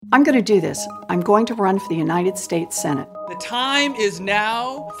I'm going to do this. I'm going to run for the United States Senate. The time is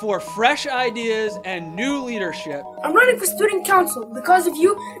now for fresh ideas and new leadership. I'm running for student council because of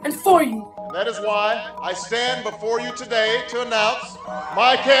you and for you. That is why I stand before you today to announce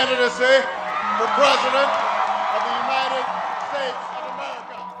my candidacy for President of the United States of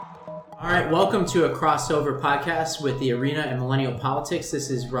America. All right, welcome to a crossover podcast with the Arena and Millennial Politics. This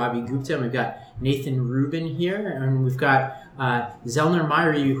is Ravi Gupta, and we've got Nathan Rubin here, and we've got Zellner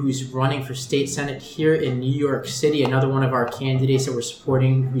Myrie, who's running for state senate here in New York City, another one of our candidates that we're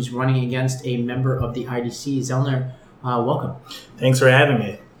supporting who's running against a member of the IDC. Zellner, welcome. Thanks for having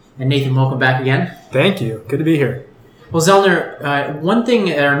me. And Nathan, welcome back again. Thank you. Good to be here. Well, Zellner, one thing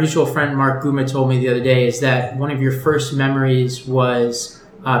that our mutual friend Mark Guma told me the other day is that one of your first memories was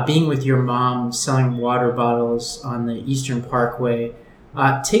being with your mom selling water bottles on the Eastern Parkway.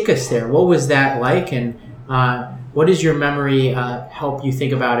 Take us there. What was that like, and what does your memory help you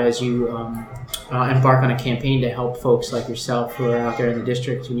think about as you embark on a campaign to help folks like yourself who are out there in the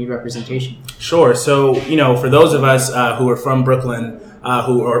district who need representation? Sure. So, for those of us who are from Brooklyn,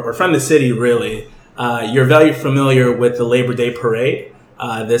 who are from the city, really, you're very familiar with the Labor Day Parade.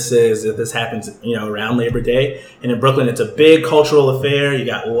 This happens, around Labor Day. And in Brooklyn, it's a big cultural affair. You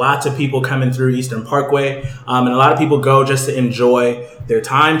got lots of people coming through Eastern Parkway. And a lot of people go just to enjoy their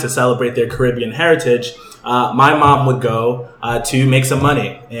time, to celebrate their Caribbean heritage. My mom would go to make some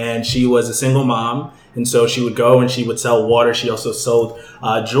money, and she was a single mom. And so she would go and she would sell water. She also sold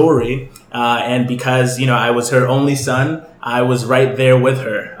jewelry. And because, I was her only son, I was right there with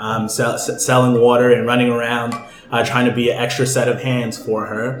her, selling water and running around, trying to be an extra set of hands for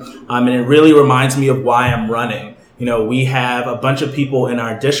her. And it really reminds me of why I'm running. We have a bunch of people in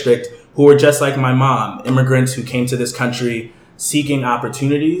our district who are just like my mom, immigrants who came to this country seeking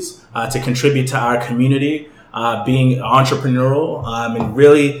opportunities to contribute to our community, being entrepreneurial, and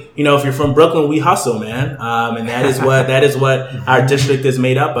really, if you're from Brooklyn, we hustle, man, and that is what our district is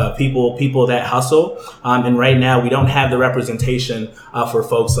made up of, people that hustle, and right now we don't have the representation for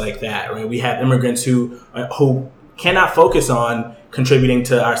folks like that. Right, we have immigrants who cannot focus on contributing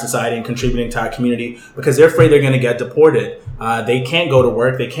to our society and contributing to our community because they're afraid they're going to get deported. They can't go to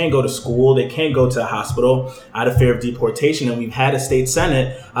work. They can't go to school. They can't go to a hospital out of fear of deportation. And we've had a state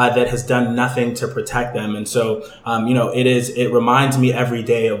senate that has done nothing to protect them. And so, it reminds me every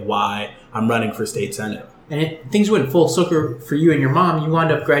day of why I'm running for state senate. And things went full circle for you and your mom. You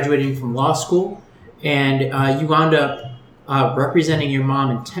wound up graduating from law school, and you wound up representing your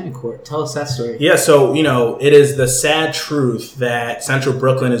mom in tenant court. Tell us that story. Yeah, so, it is the sad truth that Central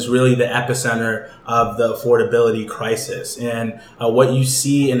Brooklyn is really the epicenter of the affordability crisis. And what you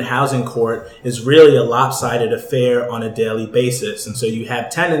see in housing court is really a lopsided affair on a daily basis. And so you have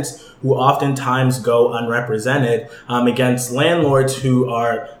tenants who oftentimes go unrepresented against landlords who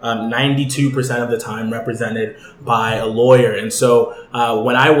are 92% of the time represented by a lawyer. And so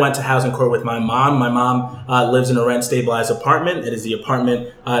when I went to housing court with my mom lives in a rent-stabilized apartment. It is the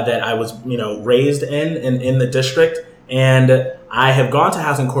apartment that I was, raised in the district. And I have gone to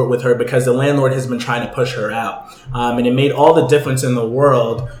housing court with her because the landlord has been trying to push her out. And it made all the difference in the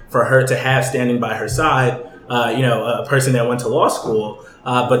world for her to have standing by her side, a person that went to law school.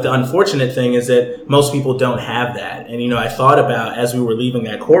 But the unfortunate thing is that most people don't have that. And, I thought about as we were leaving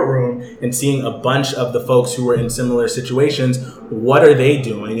that courtroom and seeing a bunch of the folks who were in similar situations, what are they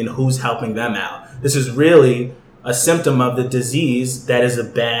doing and who's helping them out? This is really a symptom of the disease that is the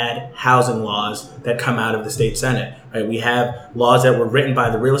bad housing laws that come out of the state senate. Right? We have laws that were written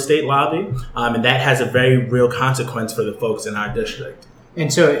by the real estate lobby, and that has a very real consequence for the folks in our district.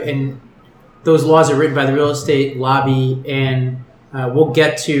 And those laws are written by the real estate lobby, and we'll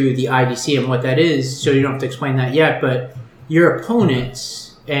get to the IDC and what that is, so you don't have to explain that yet. But your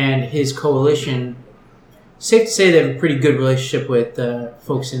opponents and his coalition, safe to say they have a pretty good relationship with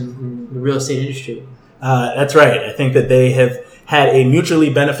folks in the real estate industry. That's right. I think that they have had a mutually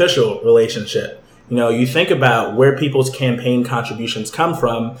beneficial relationship. You think about where people's campaign contributions come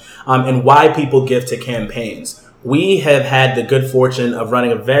from and why people give to campaigns. We have had the good fortune of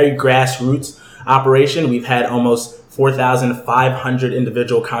running a very grassroots operation. We've had almost 4,500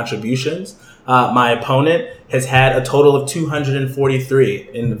 individual contributions. My opponent has had a total of 243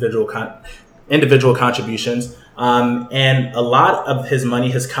 individual contributions. And a lot of his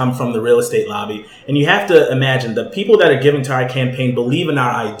money has come from the real estate lobby. And you have to imagine the people that are giving to our campaign believe in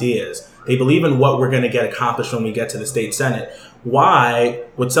our ideas. They believe in what we're going to get accomplished when we get to the state senate. why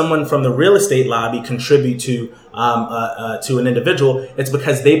would someone from the real estate lobby contribute to an individual? It's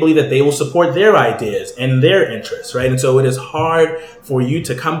because they believe that they will support their ideas and their interests, right? And so it is hard for you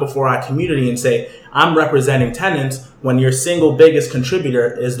to come before our community and say, I'm representing tenants, when your single biggest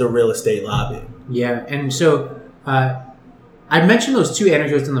contributor is the real estate lobby. Yeah, and so I mentioned those two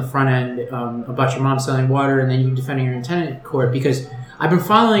anecdotes on the front end about your mom selling water and then you defending her in tenant court because I've been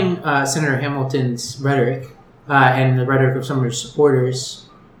following Senator Hamilton's rhetoric and the rhetoric of some of your supporters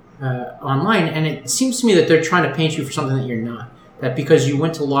online, and it seems to me that they're trying to paint you for something that you're not. That because you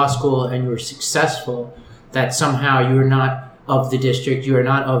went to law school and you were successful, that somehow you are not of the district, you are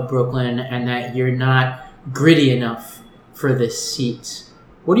not of Brooklyn, and that you're not gritty enough for this seat.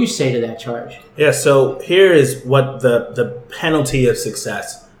 What do you say to that charge? Yeah, so here is what the penalty of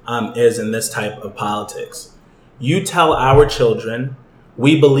success is in this type of politics. You tell our children,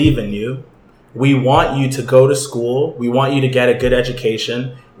 we believe in you. We want you to go to school. We want you to get a good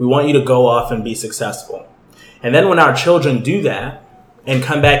education. We want you to go off and be successful. And then when our children do that and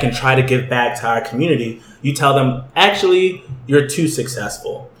come back and try to give back to our community, you tell them, actually, you're too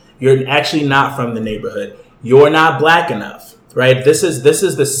successful. You're actually not from the neighborhood. You're not black enough, right? This is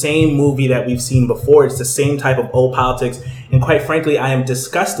the same movie that we've seen before. It's the same type of old politics. And quite frankly, I am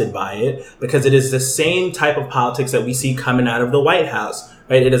disgusted by it because it is the same type of politics that we see coming out of the White House.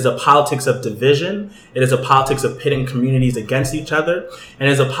 Right? It is a politics of division. It is a politics of pitting communities against each other. And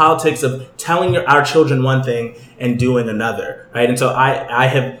it is a politics of telling our children one thing and doing another. Right? And so I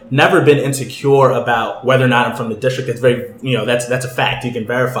have never been insecure about whether or not I'm from the district. It's very, that's a fact. You can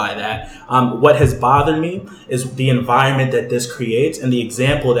verify that. What has bothered me is the environment that this creates and the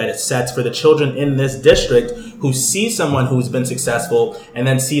example that it sets for the children in this district who see someone who's been successful and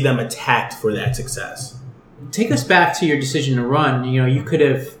then see them attacked for that success. Take us back to your decision to run. You could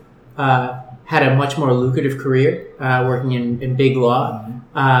have had a much more lucrative career working in big law,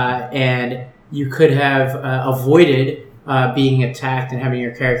 and you could have avoided being attacked and having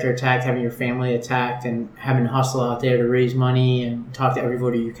your character attacked, having your family attacked, and having to hustle out there to raise money and talk to every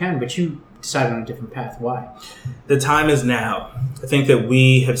voter you can. But you decided on a different path. Why? The time is now. I think that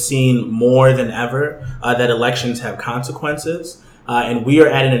we have seen more than ever that elections have consequences. And we are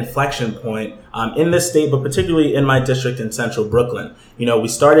at an inflection point in this state, but particularly in my district in central Brooklyn. We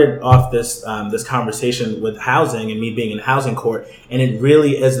started off this conversation with housing and me being in housing court, and it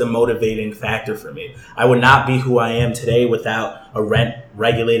really is the motivating factor for me. I would not be who I am today without a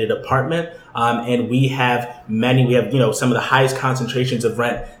rent-regulated apartment. And we have some of the highest concentrations of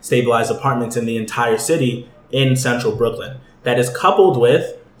rent-stabilized apartments in the entire city in central Brooklyn. That is coupled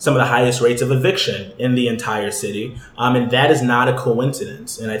with some of the highest rates of eviction in the entire city. And that is not a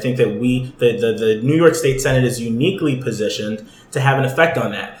coincidence. And I think that the New York State Senate is uniquely positioned to have an effect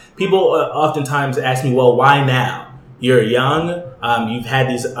on that. People oftentimes ask me, well, why now? You're young. You've had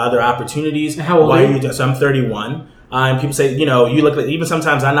these other opportunities. How old are you? So I'm 31. And people say, you look like, even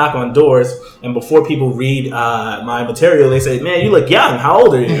sometimes I knock on doors and before people read my material, they say, man, you look young. How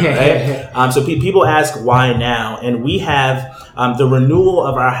old are you? Right? So people ask why now? And we have the renewal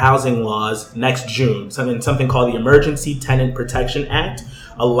of our housing laws next June, something called the Emergency Tenant Protection Act.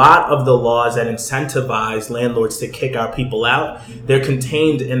 A lot of the laws that incentivize landlords to kick our people out, they're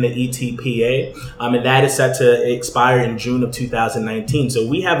contained in the ETPA, and that is set to expire in June of 2019. So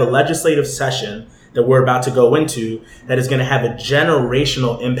we have a legislative session that we're about to go into that is going to have a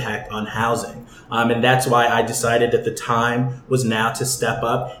generational impact on housing. And that's why I decided that the time was now to step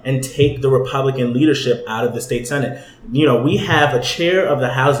up and take the Republican leadership out of the state Senate. We have a chair of the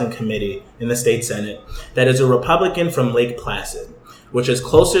housing committee in the state Senate that is a Republican from Lake Placid, which is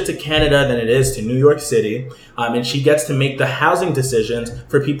closer to Canada than it is to New York City. And she gets to make the housing decisions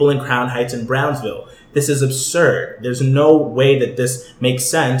for people in Crown Heights and Brownsville. This is absurd. There's no way that this makes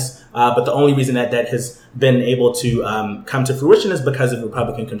sense. But the only reason that has been able to come to fruition is because of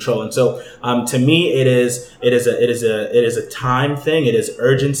Republican control. And so, to me, it is a time thing. It is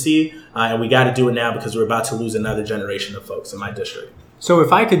urgency, and we got to do it now because we're about to lose another generation of folks in my district. So,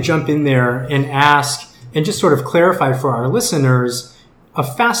 if I could jump in there and ask and just sort of clarify for our listeners, a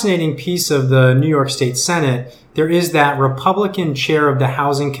fascinating piece of the New York State Senate. There is that Republican chair of the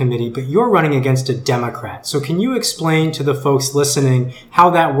Housing Committee, but you're running against a Democrat. So can you explain to the folks listening how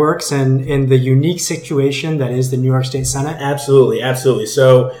that works and in the unique situation that is the New York State Senate? Absolutely, absolutely.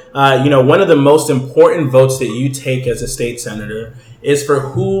 So, one of the most important votes that you take as a state senator is for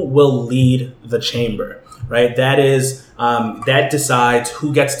who will lead the chamber, right? That is, that decides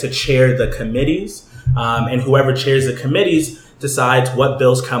who gets to chair the committees, and whoever chairs the committees decides what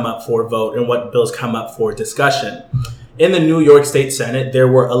bills come up for vote and what bills come up for discussion. In the New York State Senate, there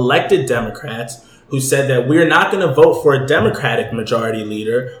were elected Democrats who said that we're not going to vote for a Democratic majority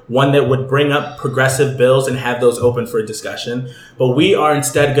leader, one that would bring up progressive bills and have those open for discussion, but we are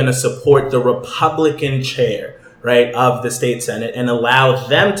instead going to support the Republican chair, right, of the state Senate and allow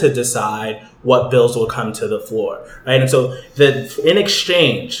them to decide what bills will come to the floor, right? And so in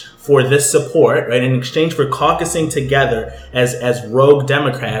exchange for this support, right, in exchange for caucusing together as rogue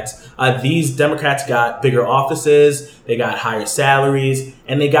Democrats, these Democrats got bigger offices, they got higher salaries,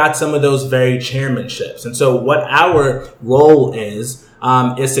 and they got some of those very chairmanships. And so what our role is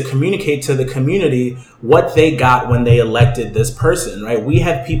to communicate to the community what they got when they elected this person, right? We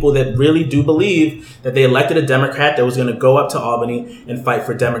have people that really do believe that they elected a Democrat that was going to go up to Albany and fight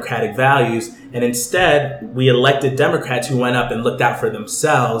for Democratic values. And instead, we elected Democrats who went up and looked out for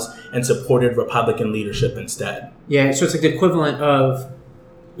themselves and supported Republican leadership instead. Yeah, so it's like the equivalent of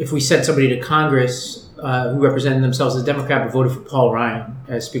if we sent somebody to Congress who represented themselves as a Democrat but voted for Paul Ryan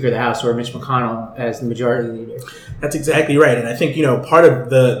as Speaker of the House or Mitch McConnell as the majority leader. That's exactly right. And I think, part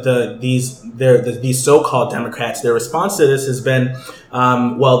of these so-called Democrats, their response to this has been,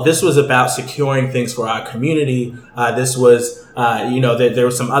 this was about securing things for our community. This was, there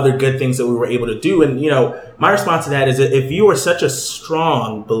were some other good things that we were able to do. And, my response to that is that if you are such a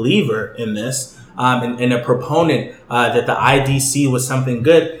strong believer in this, and a proponent that the IDC was something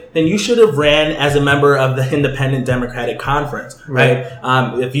good, then you should have ran as a member of the Independent Democratic Conference, right?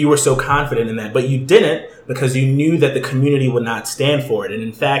 If you were so confident in that. But you didn't because you knew that the community would not stand for it. And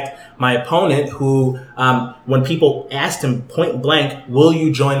in fact, my opponent, who, when people asked him point blank, will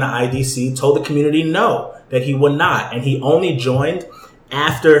you join the IDC, told the community no, that he would not. And he only joined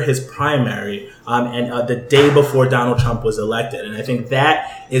after his primary and the day before Donald Trump was elected. And I think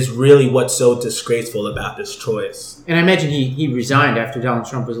that is really what's so disgraceful about this choice. And I imagine he resigned after Donald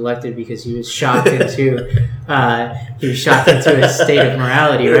Trump was elected because he was shocked into a state of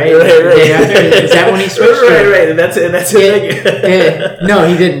morality, right? Right. Is that when he switched? Right. And that's it. No,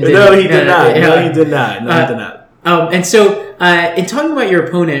 he didn't. No, he did not. No, he did not. And so, in talking about your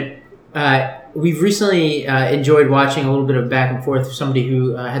opponent, we've recently enjoyed watching a little bit of back and forth with somebody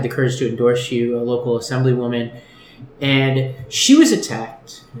who had the courage to endorse you, a local assemblywoman, and she was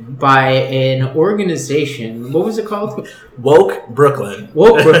attacked by an organization. What was it called? Woke Brooklyn.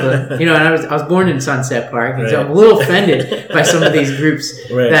 And I was born in Sunset Park, and so I'm a little offended by some of these groups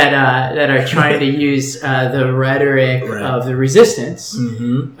that are trying to use the rhetoric of the resistance.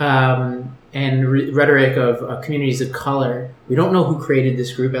 And rhetoric of communities of color. We don't know who created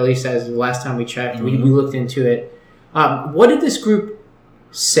this group, at least as the last time we checked. We looked into it. What did this group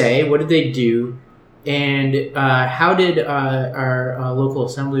say? What did they do? And how did our local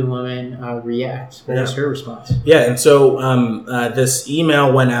assemblywoman react? What was her response? Yeah, and so this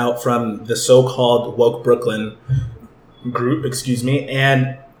email went out from the so-called Woke Brooklyn group,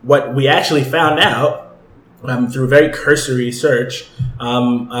 and what we actually found out through very cursory search,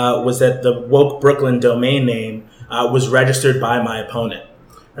 was that the Woke Brooklyn domain name was registered by my opponent,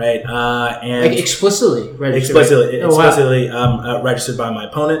 right? And like explicitly registered. Registered by my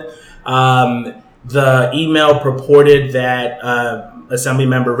opponent. The email purported that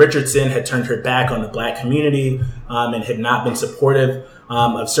Assemblymember Richardson had turned her back on the Black community and had not been supportive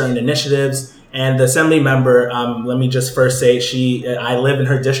of certain initiatives. And the assembly member, let me just first say, I live in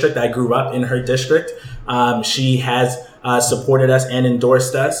her district. I grew up in her district. She has supported us and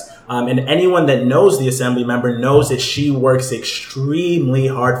endorsed us. And anyone that knows the assembly member knows that she works extremely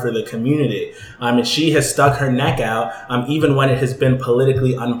hard for the community. And she has stuck her neck out, even when it has been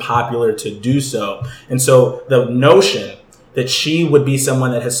politically unpopular to do so. And so the notion that she would be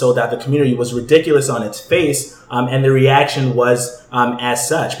someone that has sold out the community was ridiculous on its face. And the reaction was as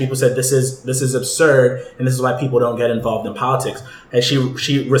such. People said, this is absurd, and this is why people don't get involved in politics. And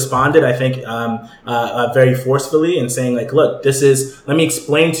she responded, I think, very forcefully and saying, like, look, let me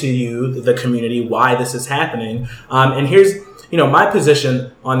explain to you, the community, why this is happening. And here's, my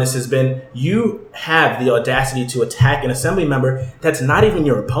position on this has been, you have the audacity to attack an assembly member that's not even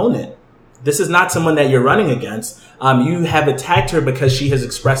your opponent. This is not someone that you're running against. You have attacked her because she has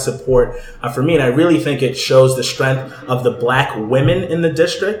expressed support for me. And I really think it shows the strength of the Black women in the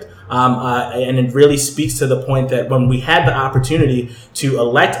district. And it really speaks to the point that when we had the opportunity to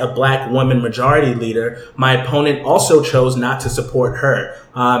elect a Black woman majority leader, my opponent also chose not to support her.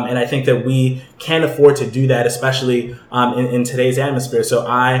 And I think that we can't afford to do that, especially in today's atmosphere. So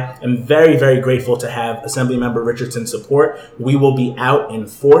I am very, very grateful to have Assemblymember Richardson's support. We will be out in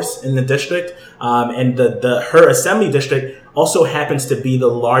force in the district. And her assembly district also happens to be the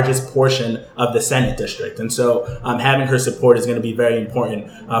largest portion of the Senate district. And so having her support is going to be very important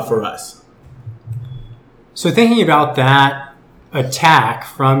for us. So thinking about that, attack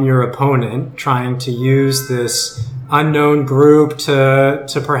from your opponent, trying to use this unknown group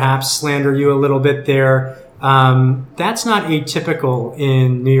to perhaps slander you a little bit there. That's not atypical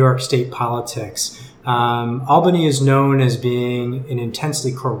in New York State politics. Albany is known as being an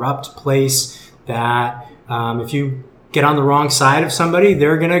intensely corrupt place that if you get on the wrong side of somebody,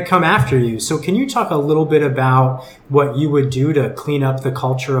 they're going to come after you. So can you talk a little bit about what you would do to clean up the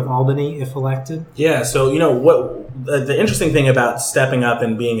culture of Albany if elected? Yeah, so, what the interesting thing about stepping up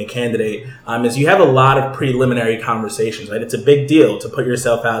and being a candidate is you have a lot of preliminary conversations, right? It's a big deal to put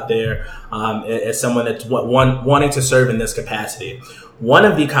yourself out there as someone that's wanting to serve in this capacity. One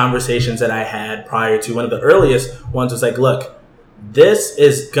of the conversations that I had prior to, one of the earliest ones, was like, look, this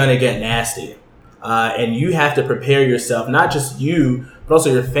is going to get nasty. And you have to prepare yourself, not just you, but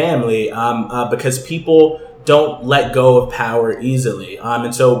also your family, because people don't let go of power easily.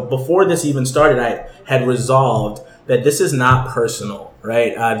 And so before this even started, I had resolved that this is not personal,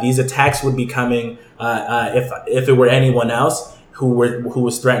 right? These attacks would be coming if it were anyone else who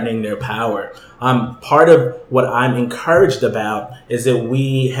was threatening their power. Part of what I'm encouraged about is that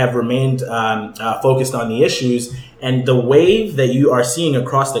we have remained focused on the issues, and the wave that you are seeing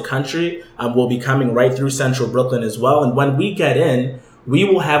across the country will be coming right through central Brooklyn as well. And when we get in, we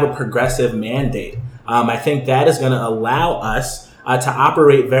will have a progressive mandate. I think that is going to allow us to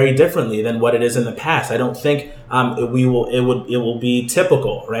operate very differently than what it is in the past. I don't think it will be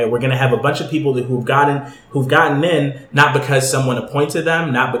typical, right? We're going to have a bunch of people who've gotten in not because someone appointed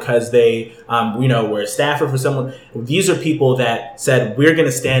them, not because they were a staffer for someone. These are people that said we're going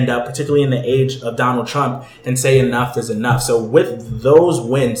to stand up, particularly in the age of Donald Trump, and say enough is enough. So with those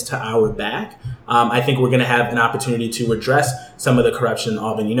wins to our back, I think we're going to have an opportunity to address some of the corruption in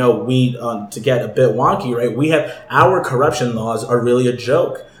Albany. To get a bit wonky, right? We have our corruption laws are really a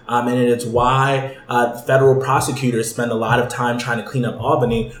joke. And it's why federal prosecutors spend a lot of time trying to clean up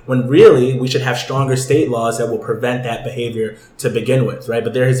Albany, when really we should have stronger state laws that will prevent that behavior to begin with, right?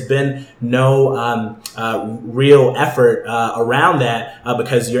 But there has been no real effort around that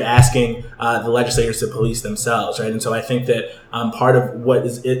because you're asking the legislators to police themselves, right? And so I think that part of what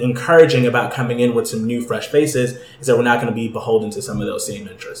is encouraging about coming in with some new, fresh faces is that we're not going to be beholden to some of those same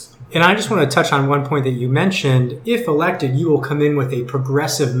interests. And I just want to touch on one point that you mentioned. If elected, you will come in with a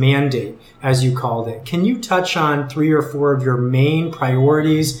progressive mandate, as you called it. Can you touch on 3 or 4 of your main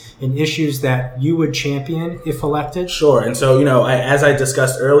priorities and issues that you would champion if elected? Sure. And so, as I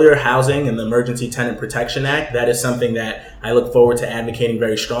discussed earlier, housing and the Emergency Tenant Protection Act, that is something that I look forward to advocating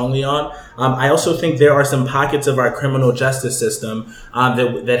very strongly on. I also think there are some pockets of our criminal justice system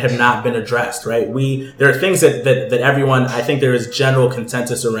that have not been addressed, right? There are things that everyone, I think there is general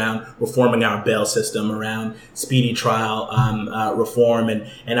consensus around reforming our bail system, around speedy trial reform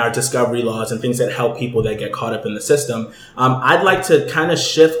and our discovery laws and things that help people that get caught up in the system. I'd like to kind of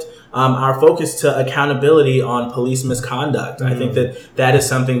shift our focus to accountability on police misconduct. Mm-hmm. I think that is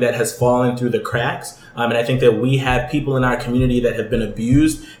something that has fallen through the cracks. And I think that we have people in our community that have been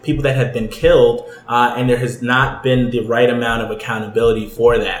abused, people that have been killed, and there has not been the right amount of accountability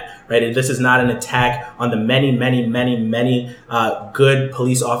for that. Right? And this is not an attack on the many, many, many, many good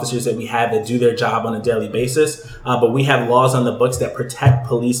police officers that we have that do their job on a daily basis. But we have laws on the books that protect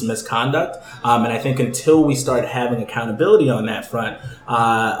police misconduct. And I think until we start having accountability on that front,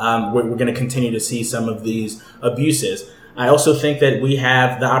 we're going to continue to see some of these abuses. I also think that we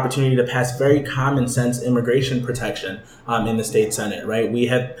have the opportunity to pass very common sense immigration protection in the state Senate, right? We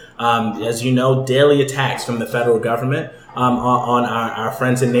have, as you know, daily attacks from the federal government on our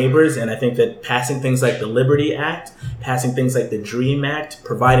friends and neighbors. And I think that passing things like the Liberty Act, passing things like the DREAM Act,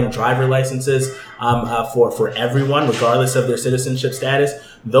 providing driver licenses for everyone, regardless of their citizenship status,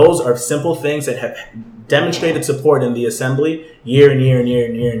 those are simple things that have demonstrated support in the assembly year and year and year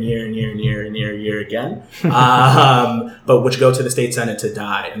and year and year and year and year and year and year again, but which go to the state Senate to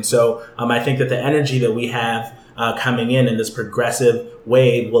die. And so I think that the energy that we have coming in this progressive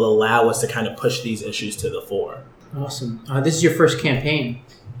wave will allow us to kind of push these issues to the fore. Awesome. This is your first campaign.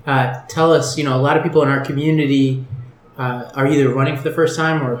 Tell us, a lot of people in our community are either running for the first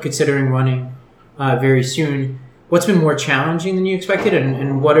time or considering running very soon. What's been more challenging than you expected,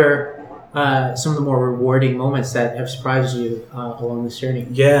 and what are some of the more rewarding moments that have surprised you along this journey?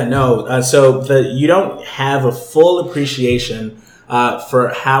 Yeah, no. So you don't have a full appreciation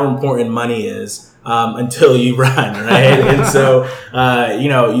for how important money is until you run, right? And so,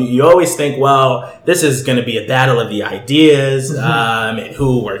 you always think, well, this is going to be a battle of the ideas, and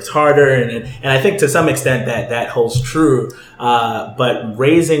who works harder. And I think to some extent that holds true. But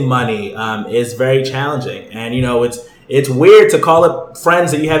raising money is very challenging. And, it's weird to call up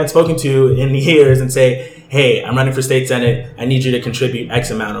friends that you haven't spoken to in years and say, hey, I'm running for state senate. I need you to contribute X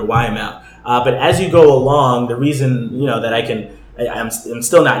amount or Y amount. But as you go along, the reason, that I'm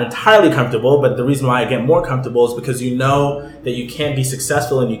still not entirely comfortable, but the reason why I get more comfortable is because you know that you can't be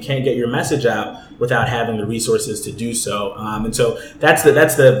successful and you can't get your message out without having the resources to do so. And so that's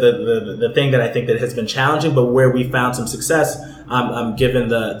the thing that I think that has been challenging, but where we found some success, given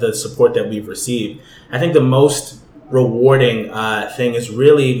the support that we've received. I think the most rewarding thing is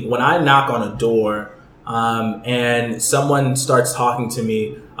really when I knock on a door and someone starts talking to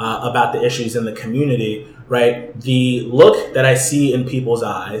me about the issues in the community, right? The look that I see in people's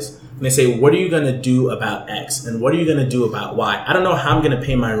eyes, and they say, what are you going to do about X? And what are you going to do about Y? I don't know how I'm going to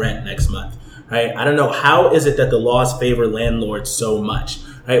pay my rent next month, right? I don't know how is it that the laws favor landlords so much,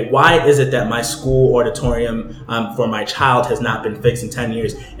 right? Why is it that my school auditorium for my child has not been fixed in 10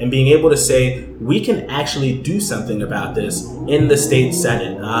 years? And being able to say, we can actually do something about this in the state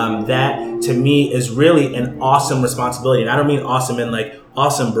senate. That to me is really an awesome responsibility. And I don't mean awesome in like,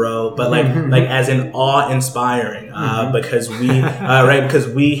 awesome, bro, but like as in awe-inspiring, because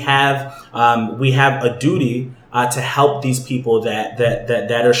we have a duty to help these people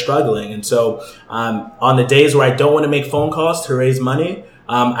that are struggling. And so on the days where I don't want to make phone calls to raise money,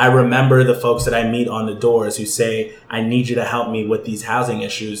 I remember the folks that I meet on the doors who say, I need you to help me with these housing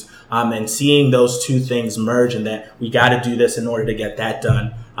issues. And seeing those two things merge and that we got to do this in order to get that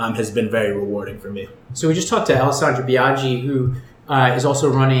done has been very rewarding for me. So we just talked to Alessandra Biaggi, who is also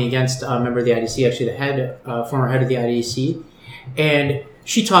running against a member of the IDC, actually the former head of the IDC. And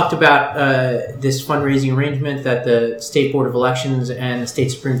she talked about this fundraising arrangement that the State Board of Elections and the State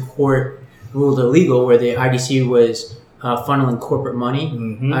Supreme Court ruled illegal, where the IDC was funneling corporate money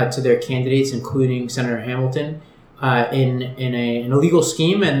to their candidates, including Senator Hamilton, in an illegal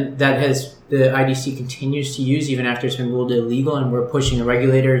scheme, and that the IDC continues to use even after it's been ruled illegal, and we're pushing the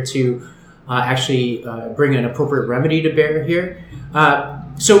regulator to actually bring an appropriate remedy to bear here.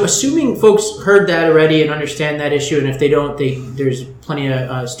 So assuming folks heard that already and understand that issue, and if they don't, there's plenty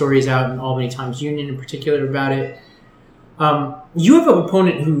of stories out in Albany Times-Union in particular about it. You have an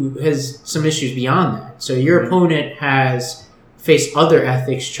opponent who has some issues beyond that. So your opponent has faced other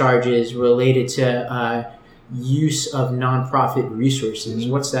ethics charges related to use of nonprofit resources.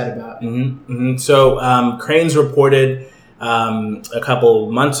 What's that about? So Crain's reported a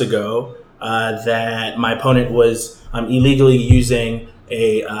couple months ago that my opponent was illegally using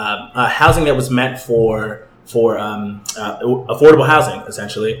a housing that was meant for affordable housing,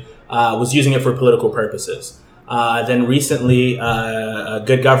 essentially, was using it for political purposes. Then recently, a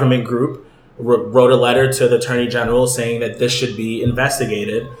Good Government group wrote a letter to the Attorney General saying that this should be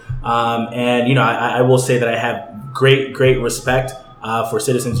investigated. And, I will say that I have great respect for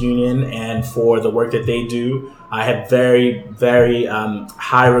Citizens Union and for the work that they do. I have very, very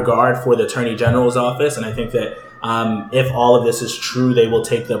high regard for the Attorney General's office, and I think that if all of this is true, they will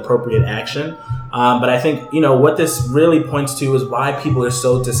take the appropriate action. But I think, what this really points to is why people are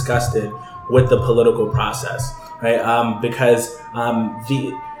so disgusted with the political process, right? Because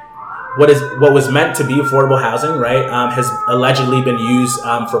what was meant to be affordable housing, right, has allegedly been used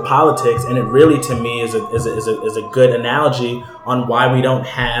for politics, and it really, to me, is a good analogy on why we don't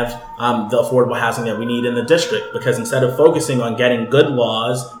have the affordable housing that we need in the district. Because instead of focusing on getting good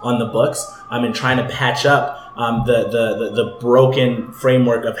laws on the books and trying to patch up the broken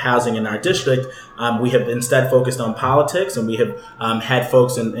framework of housing in our district, we have instead focused on politics, and we have had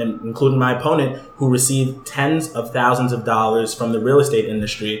folks, including my opponent, who received tens of thousands of dollars from the real estate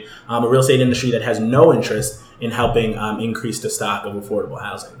industry, a real estate industry that has no interest in helping increase the stock of affordable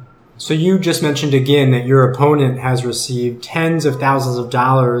housing. So you just mentioned again that your opponent has received tens of thousands of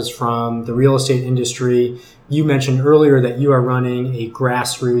dollars from the real estate industry. You mentioned earlier that you are running a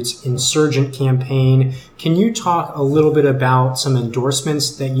grassroots insurgent campaign. Can you talk a little bit about some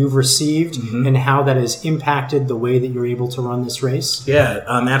endorsements that you've received and how that has impacted the way that you're able to run this race? Yeah,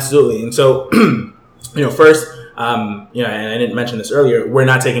 absolutely. And so, first, and I didn't mention this earlier, we're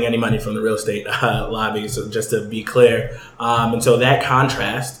not taking any money from the real estate lobby, so just to be clear. And so that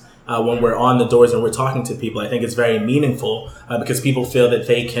contrast, when we're on the doors and we're talking to people, I think it's very meaningful because people feel that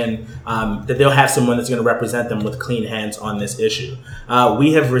they can, that they'll have someone that's going to represent them with clean hands on this issue.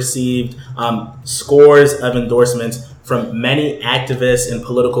 We have received scores of endorsements from many activists and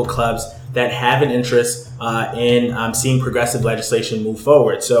political clubs that have an interest in seeing progressive legislation move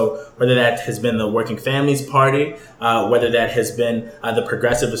forward. So whether that has been the Working Families Party, whether that has been the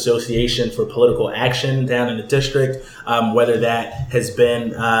Progressive Association for Political Action down in the district, whether that has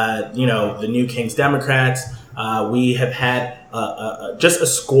been, the New Kings Democrats, we have had just a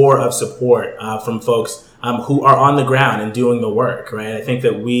score of support from folks who are on the ground and doing the work, right? I think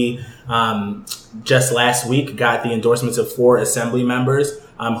that we just last week got the endorsements of 4 assembly members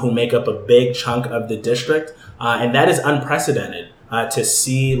who make up a big chunk of the district, and that is unprecedented. To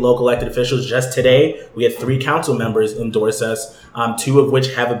see local elected officials. Just today, we had 3 council members endorse us, 2 of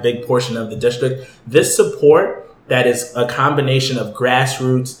which have a big portion of the district. This support that is a combination of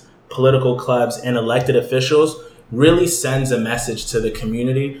grassroots, political clubs, and elected officials really sends a message to the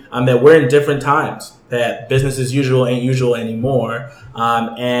community that we're in different times, that business as usual ain't usual anymore,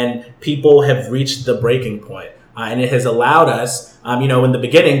 and people have reached the breaking point. And it has allowed us, in the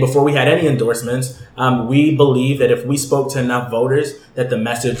beginning, before we had any endorsements, we believed that if we spoke to enough voters, that the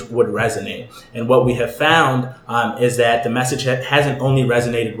message would resonate. And what we have found is that the message hasn't only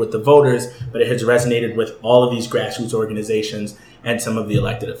resonated with the voters, but it has resonated with all of these grassroots organizations and some of the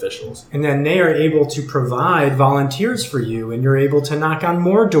elected officials. And then they are able to provide volunteers for you, and you're able to knock on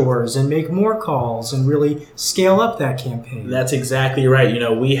more doors and make more calls and really scale up that campaign. That's exactly right.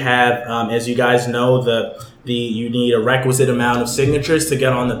 We have, as you guys know, you need a requisite amount of signatures to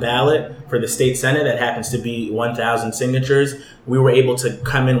get on the ballot for the state senate. That happens to be 1,000 signatures. We were able to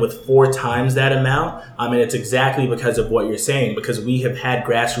come in with 4 times that amount. And it's exactly because of what you're saying, because we have had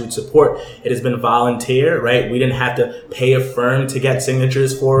grassroots support. It has been volunteer, right? We didn't have to pay a firm to get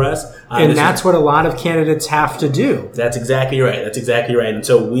signatures for us. And that's what a lot of candidates have to do. That's exactly right. And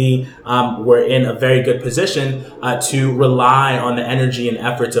so we were in a very good position to rely on the energy and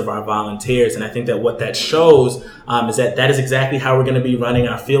efforts of our volunteers. And I think that what that shows is that is exactly how we're going to be running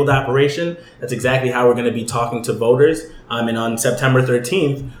our field operation. That's exactly how we're going to be talking to voters. And on September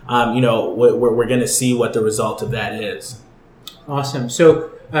 13th, we're going to see what the result of that is. Awesome.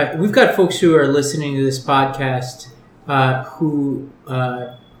 So we've got folks who are listening to this podcast who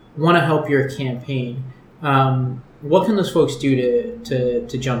want to help your campaign. What can those folks do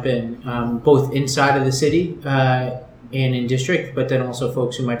to jump in, both inside of the city and in district, but then also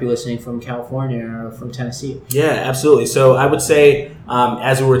folks who might be listening from California or from Tennessee? Yeah, absolutely. So I would say,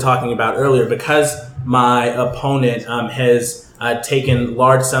 as we were talking about earlier, because my opponent has taken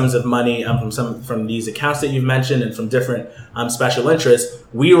large sums of money from these accounts that you've mentioned and from different special interests,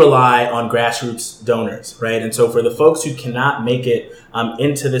 we rely on grassroots donors, right? And so for the folks who cannot make it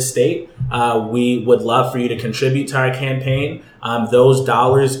into the state, we would love for you to contribute to our campaign. Those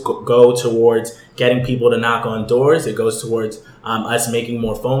dollars go towards getting people to knock on doors. It goes towards us making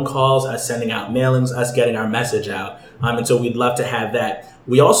more phone calls, us sending out mailings, us getting our message out. And so we'd love to have that.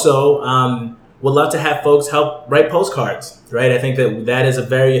 We also would love to have folks help write postcards, right? I think that is a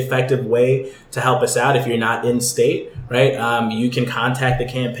very effective way to help us out if you're not in state, right? You can contact the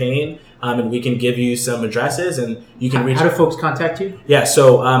campaign and we can give you some addresses and you can reach. How do folks contact you? Yeah,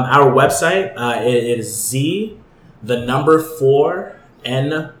 so our website, it is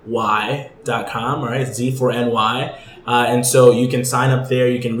z4ny.com, right? Z4NY. And so you can sign up there.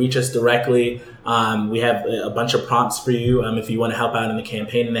 You can reach us directly. We have a bunch of prompts for you if you want to help out in the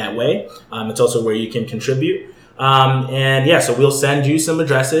campaign in that way. It's also where you can contribute. So we'll send you some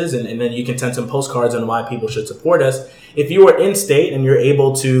addresses and then you can send some postcards on why people should support us. If you are in state and you're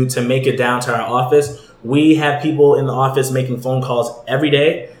able to make it down to our office, we have people in the office making phone calls every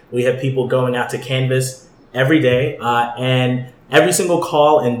day. We have people going out to canvass every day, and every single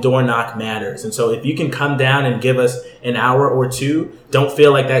call and door knock matters. And so if you can come down and give us an hour or two, don't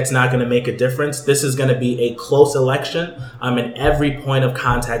feel like that's not going to make a difference. This is going to be a close election, and every point of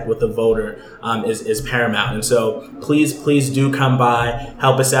contact with the voter is paramount. And so please do come by,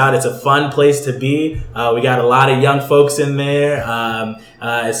 help us out. It's a fun place to be. We got a lot of young folks in there.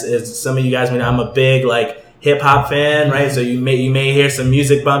 As some of you guys know, I'm a big hip hop fan, right? So you may hear some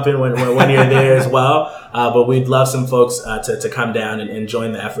music bumping when you're there as well. But we'd love some folks to come down and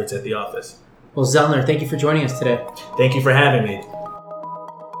join the efforts at the office. Well, Zellner, thank you for joining us today. Thank you for having me.